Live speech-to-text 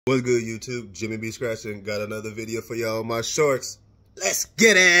What's good, YouTube? Jimmy B Scratching got another video for y'all on my shorts. Let's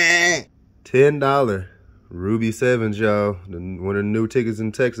get it! $10 Ruby 7s, y'all. One of the new tickets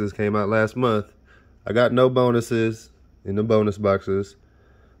in Texas came out last month. I got no bonuses in the bonus boxes,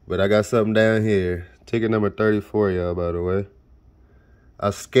 but I got something down here. Ticket number 34, y'all, by the way. I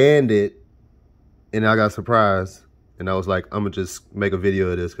scanned it, and I got surprised. And I was like, I'm going to just make a video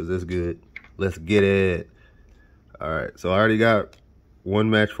of this because it's good. Let's get it. All right, so I already got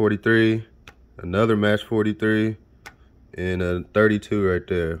one match 43, another match 43, and a 32 right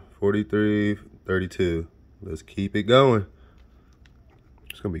there. 43, 32. Let's keep it going.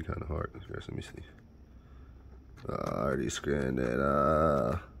 It's gonna be kind of hard. Let me see. I already scanned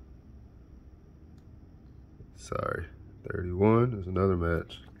that. Sorry. 31. There's another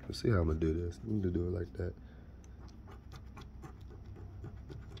match. Let's see how I'm gonna do this. I need to do it like that.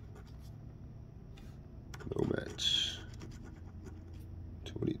 No match.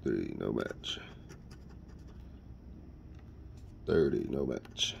 23, no match. 30, no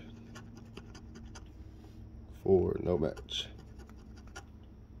match. 4, no match.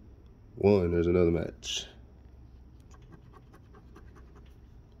 1, there's another match.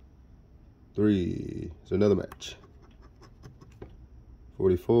 3, there's another match.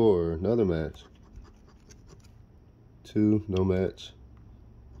 44, another match. 2, no match.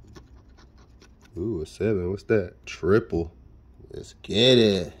 Ooh, a 7, what's that? Triple. Let's get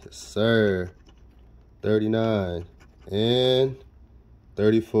it, yes, sir. 39 and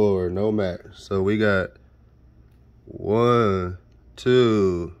 34, no match. So we got 1,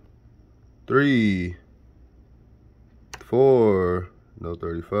 2, 3, 4, no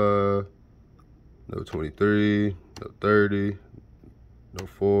 35, no 23, no 30, no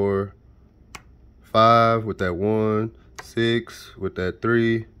 4, 5 with that 1, 6 with that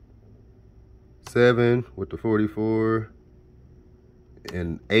 3, 7 with the 44,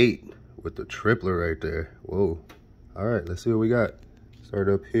 and 8 with the tripler right there. Whoa. All right, let's see what we got. Start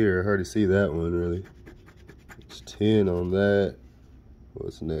up here. I already see that one, really. It's 10 on that.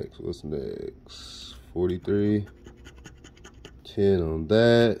 What's next? What's next? 43. 10 on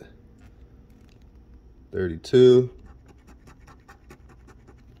that. 32.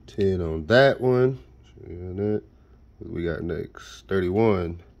 10 on that one. What we got next?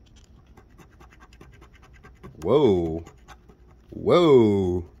 31. Whoa.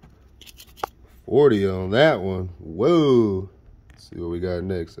 Whoa. 40 on that one. Whoa. Let's see what we got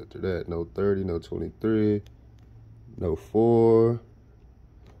next after that. No 30, no 23, no 4,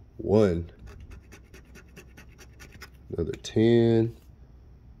 1. Another 10.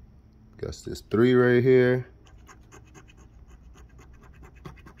 Got this 3 right here.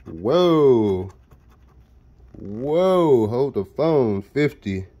 Whoa. Whoa. Hold the phone.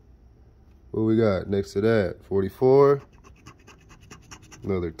 50. What we got next to that? 44.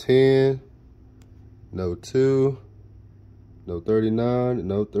 Another 10. No 2. No 39.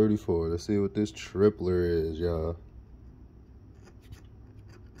 No 34. Let's see what this tripler is, y'all.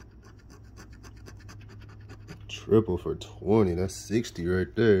 Triple for 20. That's 60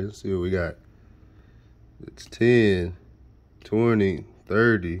 right there. Let's see what we got. It's 10, 20,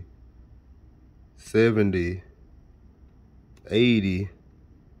 30, 70, 80,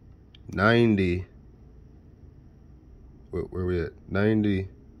 90. Where we at? 90,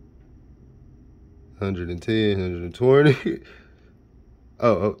 110, 120.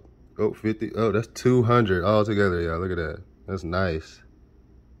 Oh, 50. Oh, that's 200 all together, y'all. Look at that. That's nice.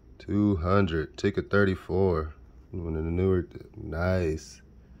 200. Ticket 34. One of the newer. Nice.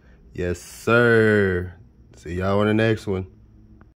 Yes, sir. See y'all on the next one.